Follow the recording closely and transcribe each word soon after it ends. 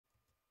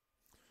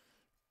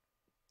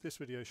This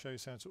video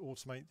shows how to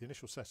automate the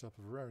initial setup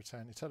of a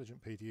Raritan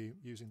intelligent PDU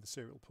using the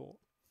serial port.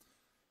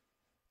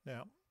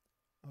 Now,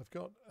 I've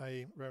got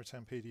a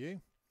Raritan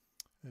PDU.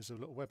 There's a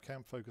little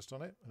webcam focused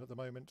on it, and at the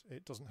moment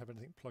it doesn't have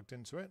anything plugged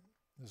into it.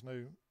 There's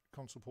no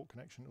console port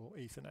connection or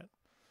Ethernet.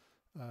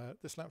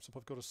 This laptop,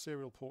 I've got a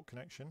serial port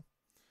connection.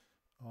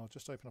 I'll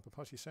just open up a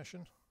PuTTY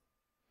session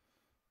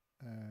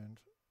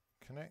and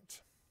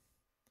connect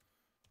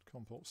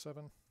COM port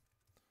 7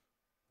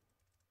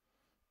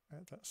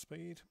 at that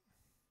speed.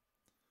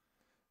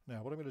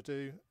 Now what I'm going to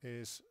do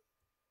is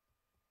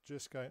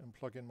just go and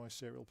plug in my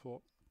serial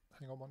port.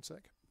 Hang on one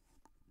sec.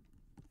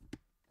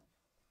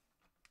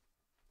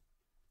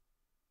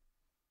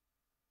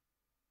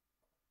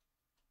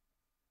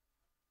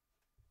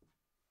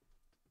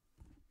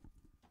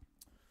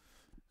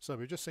 So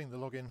we've just seen the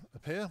login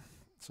appear.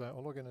 So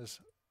I'll log in as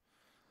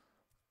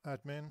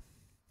admin.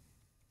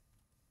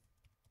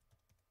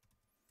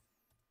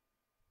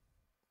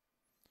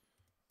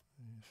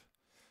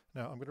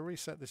 Now I'm going to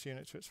reset this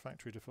unit to its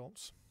factory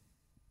defaults.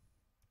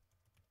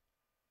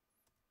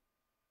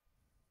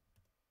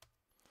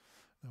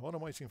 Now while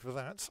I'm waiting for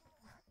that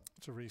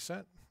to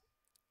reset,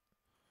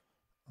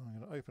 I'm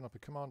going to open up a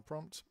command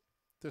prompt.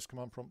 This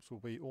command prompt will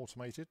be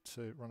automated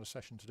to run a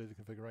session to do the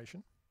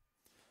configuration.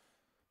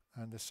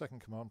 And this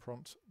second command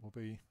prompt will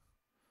be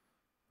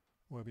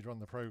where we run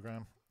the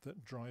program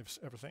that drives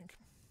everything.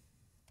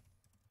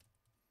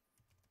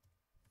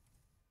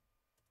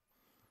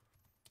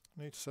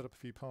 I need to set up a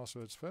few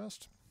passwords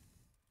first.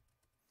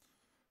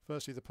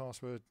 Firstly, the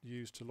password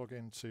used to log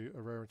into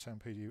a Raritan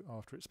PDU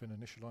after it's been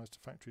initialized to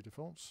factory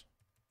defaults.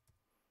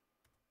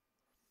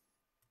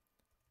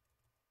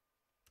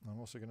 I'm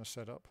also going to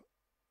set up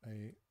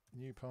a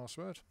new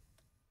password.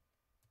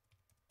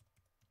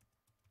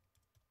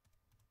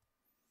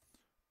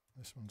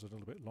 This one's a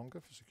little bit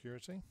longer for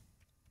security.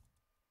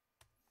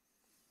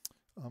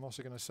 I'm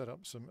also going to set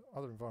up some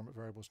other environment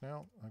variables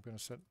now. I'm going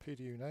to set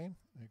PDU name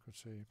equal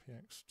to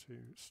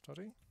px2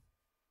 study.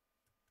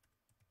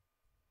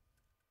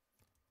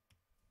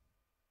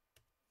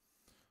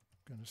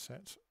 I'm going to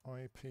set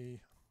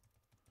IP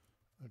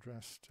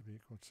address to be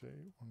equal to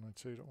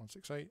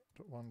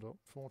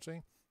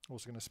 192.168.1.40.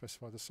 Also going to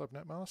specify the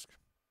subnet mask.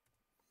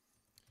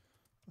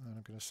 And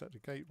I'm going to set the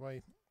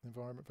gateway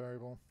environment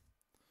variable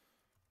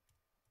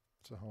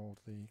to hold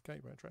the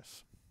gateway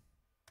address.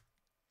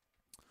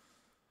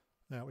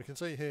 Now we can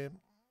see here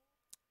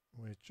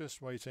we're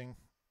just waiting.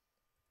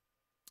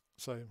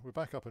 So we're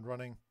back up and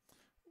running.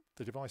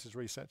 The device is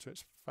reset to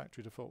its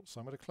factory default. So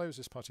I'm going to close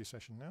this PuTTY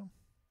session now.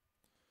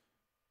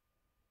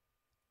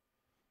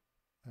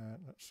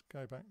 And let's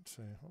go back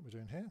to what we're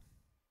doing here.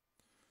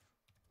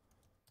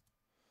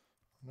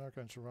 I'm now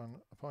going to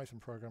run a Python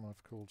program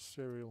I've called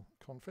serial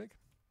config.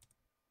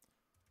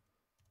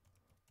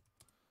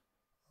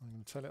 I'm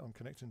going to tell it I'm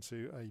connecting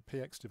to a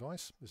PX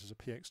device. This is a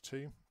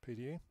PX2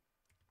 PDU.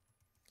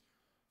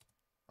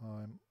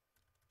 I'm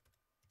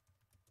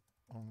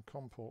on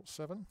COM port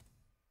 7,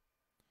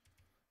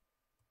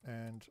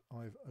 and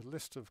I've a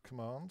list of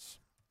commands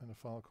and a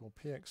file called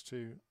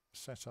px2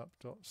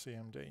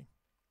 setup.cmd.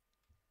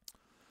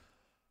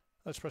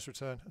 Let's press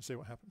return and see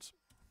what happens.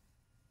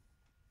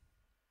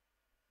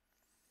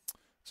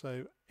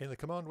 So in the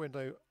command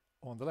window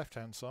on the left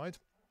hand side,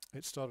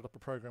 it started up a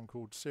program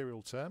called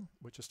serial term,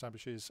 which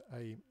establishes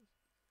a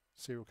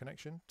serial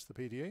connection to the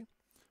PDU.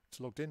 It's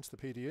logged into the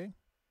PDU.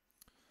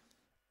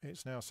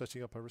 It's now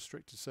setting up a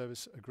restricted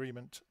service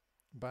agreement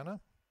banner.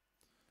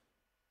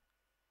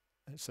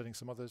 It's setting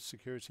some other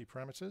security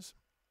parameters.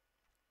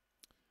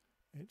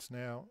 It's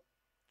now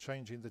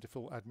changing the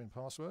default admin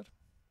password.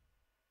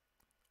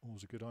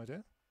 Always a good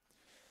idea.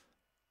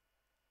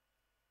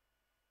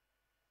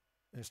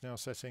 It's now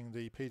setting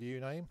the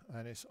PDU name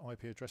and its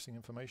IP addressing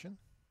information.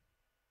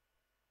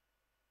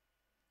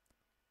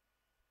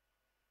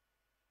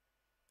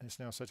 It's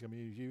now setting up a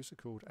new user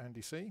called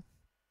Andy C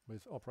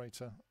with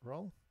operator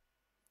role.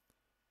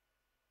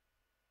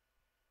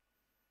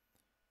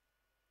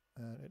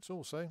 And it's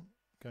also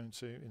going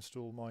to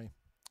install my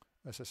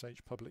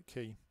SSH public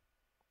key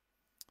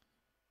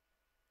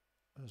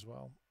as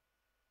well.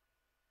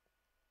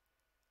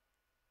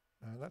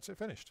 And that's it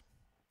finished.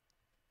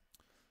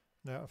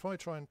 Now if I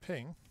try and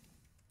ping,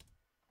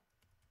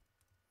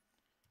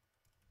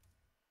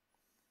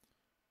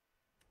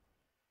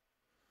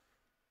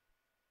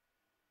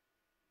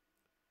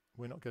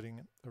 we're not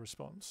getting a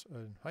response.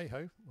 And hey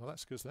ho, well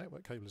that's because the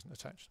network cable isn't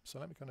attached. So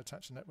let me go and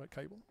attach the network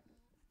cable.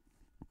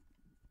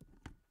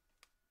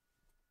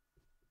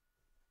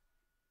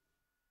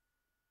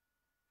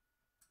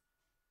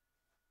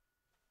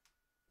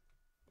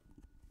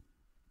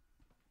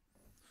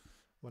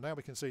 Well, now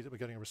we can see that we're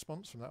getting a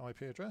response from that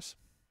IP address.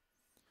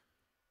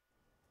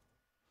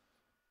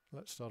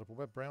 Let's start up a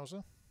web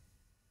browser.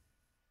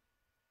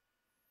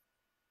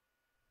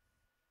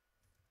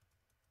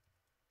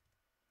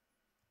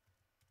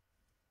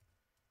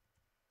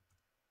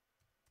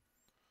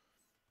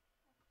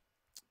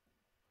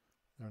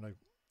 There are no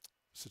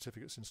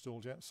certificates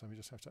installed yet, so we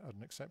just have to add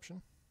an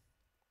exception.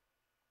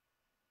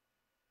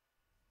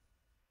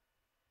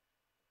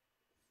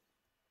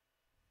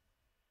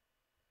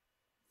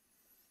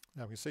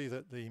 Now we can see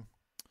that the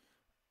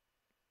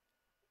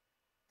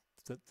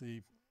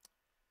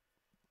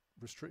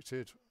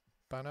restricted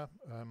banner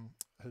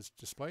has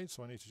displayed,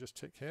 so I need to just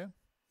tick here,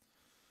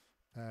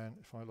 and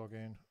if I log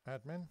in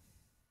admin,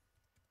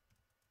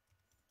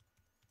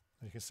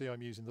 you can see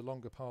I'm using the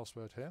longer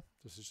password here.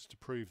 This is just to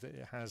prove that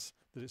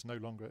it's no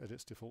longer at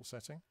its default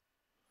setting.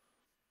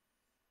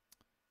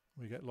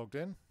 We get logged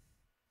in.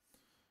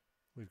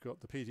 We've got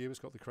the PDU has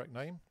got the correct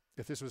name.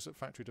 If this was at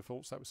factory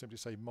defaults, that would simply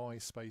say my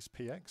space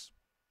px.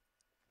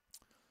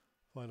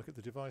 If I look at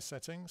the device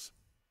settings,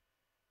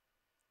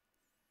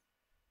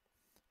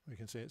 we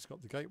can see it's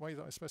got the gateway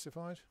that I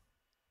specified.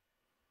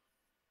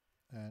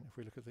 And if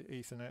we look at the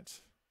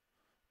Ethernet,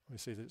 we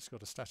see that it's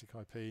got a static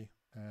IP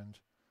and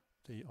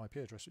the IP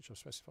address which I've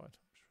specified,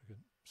 which we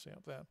can see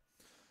up there.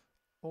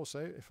 Also,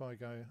 if I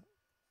go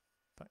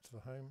back to the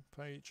home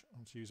page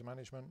onto user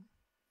management,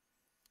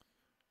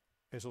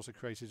 it's also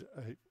created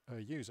a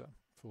user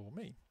for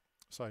me.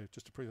 So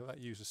just to prove that that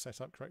user is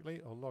set up correctly,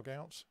 I'll log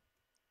out.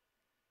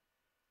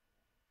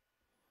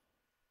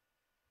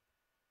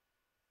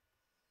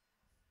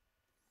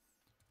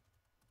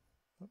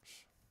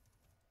 Oops.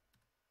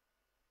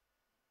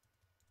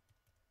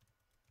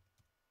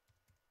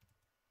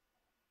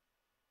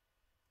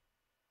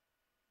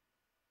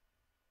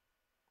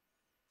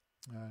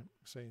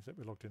 See that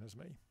we're logged in as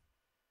me.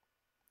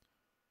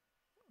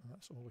 And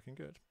that's all looking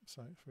good.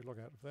 So if we log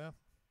out of there,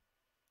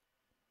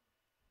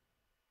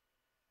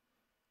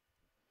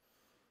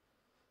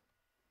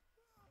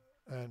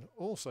 and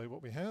also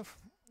what we have,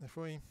 if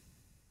we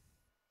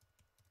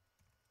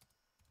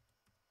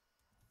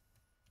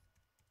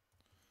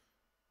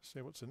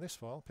see what's in this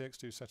file,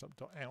 px2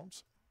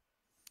 setup.out,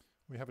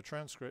 we have a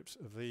transcript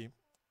of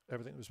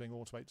everything that was being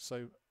automated.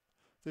 So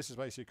this is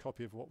basically a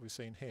copy of what we've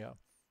seen here.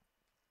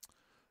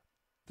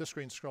 The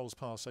screen scrolls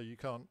past, so you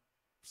can't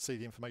see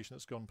the information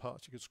that's gone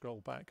past. You could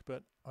scroll back,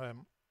 but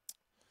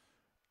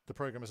the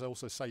program has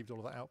also saved all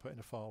of that output in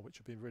a file, which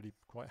would be really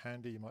quite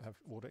handy. You might have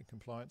audit and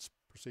compliance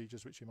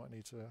procedures which you might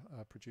need to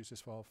produce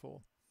this file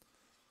for.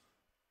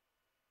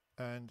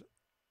 And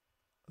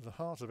the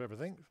heart of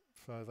everything,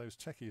 for those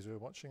techies who are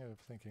watching and are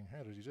thinking,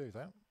 how did you do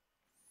that?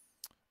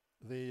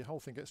 The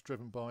whole thing gets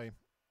driven by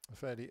a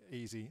fairly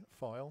easy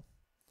file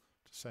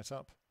to set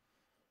up,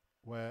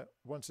 where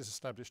once it's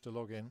established a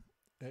login,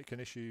 it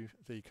can issue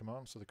the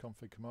command, so the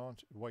config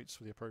command, it waits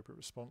for the appropriate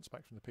response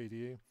back from the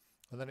PDU,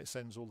 and then it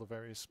sends all the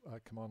various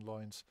command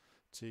lines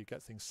to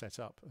get things set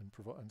up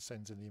and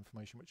sends in the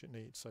information which it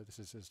needs. So this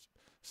is just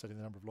setting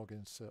the number of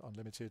logins to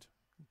unlimited.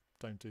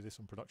 Don't do this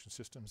on production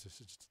systems, this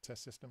is just a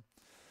test system.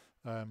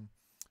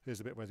 Here's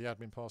a bit where the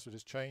admin password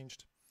is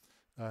changed.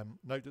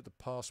 Note that the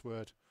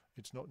password,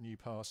 it's not new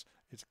pass,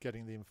 it's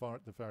getting the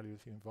value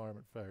of the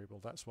environment variable.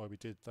 That's why we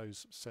did the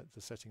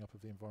setting up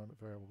of the environment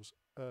variables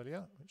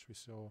earlier, which we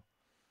saw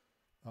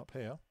up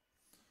here.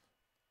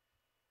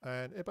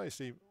 And it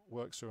basically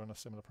works through on a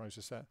similar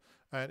process there.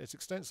 And it's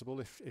extensible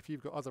if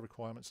you've got other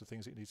requirements of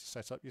things that you need to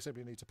set up. You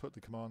simply need to put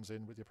the commands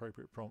in with the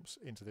appropriate prompts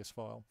into this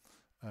file,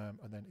 and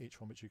then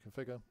each one which you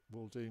configure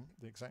will do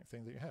the exact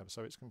thing that you have.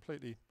 So it's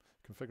completely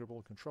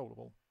configurable,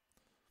 controllable.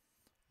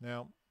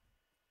 Now,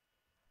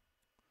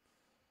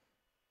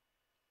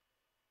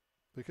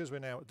 because we're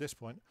now at this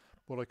point,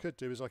 what I could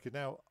do is I could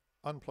now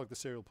unplug the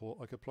serial port.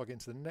 I could plug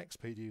into the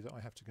next PDU that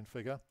I have to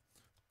configure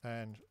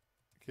and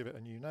give it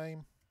a new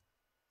name.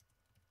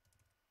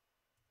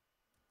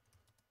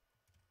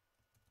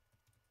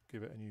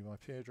 Give it a new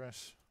IP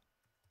address.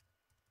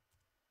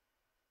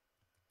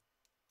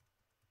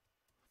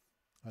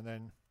 And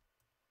then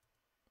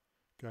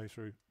go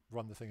through,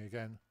 run the thing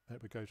again, and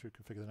it would go through,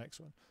 configure the next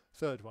one.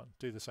 Third one,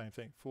 do the same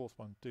thing. Fourth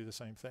one, do the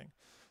same thing.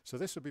 So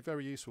this would be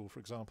very useful, for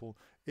example,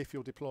 if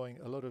you're deploying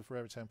a lot of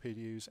Raritan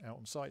PDUs out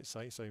on site,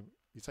 say, so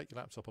you take your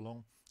laptop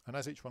along, and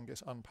as each one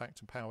gets unpacked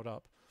and powered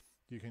up,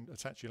 you can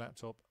attach your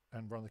laptop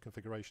and run the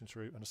configuration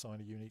through and assign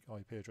a unique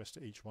IP address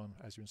to each one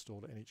as you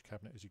install it in each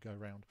cabinet as you go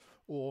around.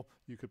 Or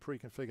you could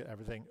pre-configure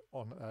everything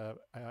on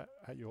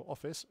at your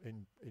office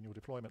in your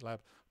deployment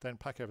lab, then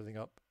pack everything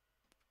up,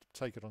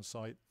 take it on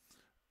site,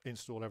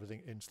 install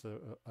everything into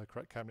the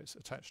correct cabinets,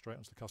 attach straight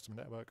onto the customer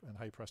network, and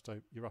hey presto,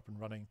 you're up and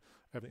running.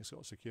 Everything's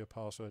got a secure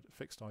password,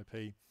 fixed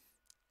IP,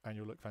 and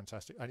you'll look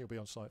fantastic, and you'll be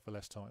on site for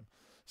less time.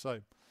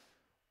 So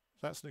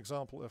that's an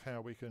example of how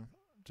we can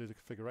do the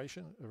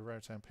configuration of a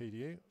Raritan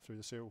PDU through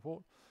the serial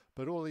port.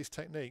 But all these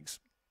techniques,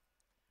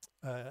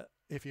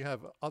 if you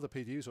have other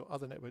PDUs or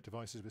other network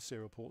devices with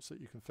serial ports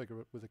that you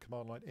configure with a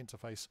command line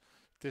interface,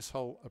 this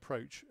whole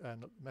approach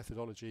and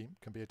methodology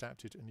can be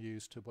adapted and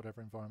used to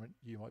whatever environment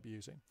you might be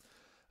using.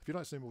 If you'd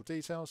like to know more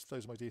details,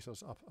 those are my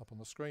details up on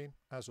the screen.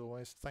 As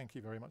always, thank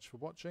you very much for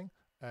watching,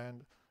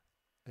 and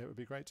it would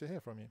be great to hear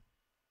from you.